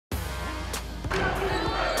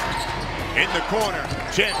In the corner,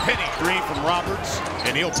 Champagny, three from Roberts,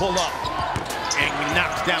 and he'll pull up. And he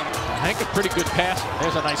knocks down. Hank, a pretty good pass.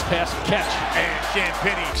 There's a nice pass and catch. And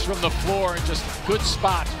Champagny from the floor and just good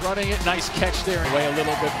spots, running it. Nice catch there. Away a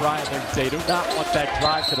little bit, Brian. They do not want that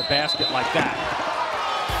drive to the basket like that.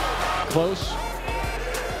 Close.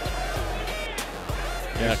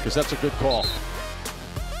 Yeah, because that's a good call.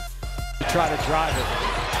 Try to drive it.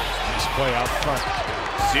 Nice play out front.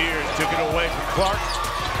 Sears took it away from Clark,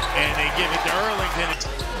 and they give it to Earlington.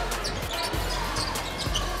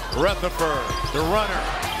 Rutherford, the runner.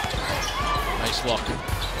 Nice look.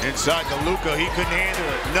 Inside to Luka, he couldn't handle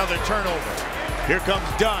it. Another turnover. Here comes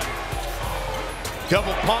Dunn.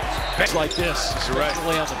 Double pumps. It's like this,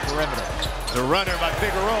 especially on the perimeter. The runner by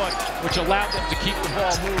Figueroa, which allowed them to keep the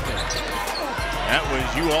ball moving. That was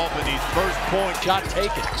Albany's first point. Shot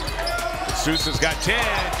taken. Sousa's got 10.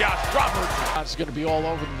 Josh Roberts. It's going to be all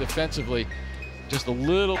over them defensively. Just a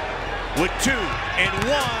little. With 2 and 1.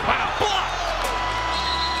 Wow. Block.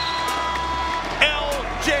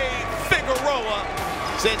 Figueroa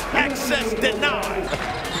says access denied.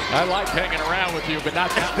 I like hanging around with you, but not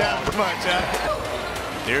that much,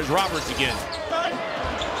 huh? There's Roberts again.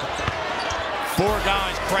 4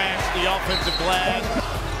 guys crash the offensive glass.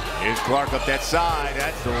 Here's Clark up that side.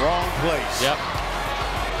 That's the wrong place. Yep.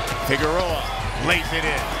 Figueroa lays it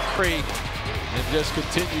in. Free and just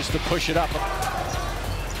continues to push it up.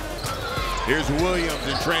 Here's Williams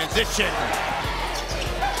in transition.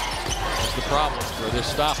 The problem where they're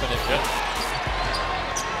stopping it. Yep.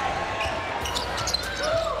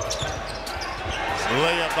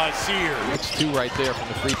 Layup by Sears. It's 2 right there from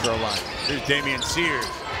the free throw line. Here's Damian Sears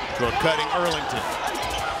to a cutting Earlington.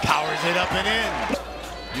 Powers it up and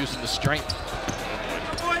in. Using the strength.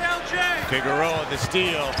 Figueroa the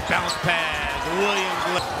steal. Bounce pass.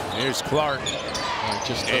 Williams. Here's Clark.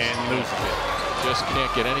 Just and loses it. Just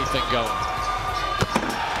can't get anything going.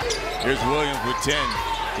 Here's Williams with 10.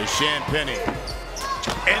 To Champagny.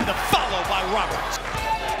 And the follow by Roberts.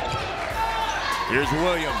 Here's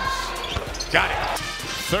Williams. Got it.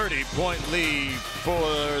 30-point lead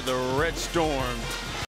for the Red Storm.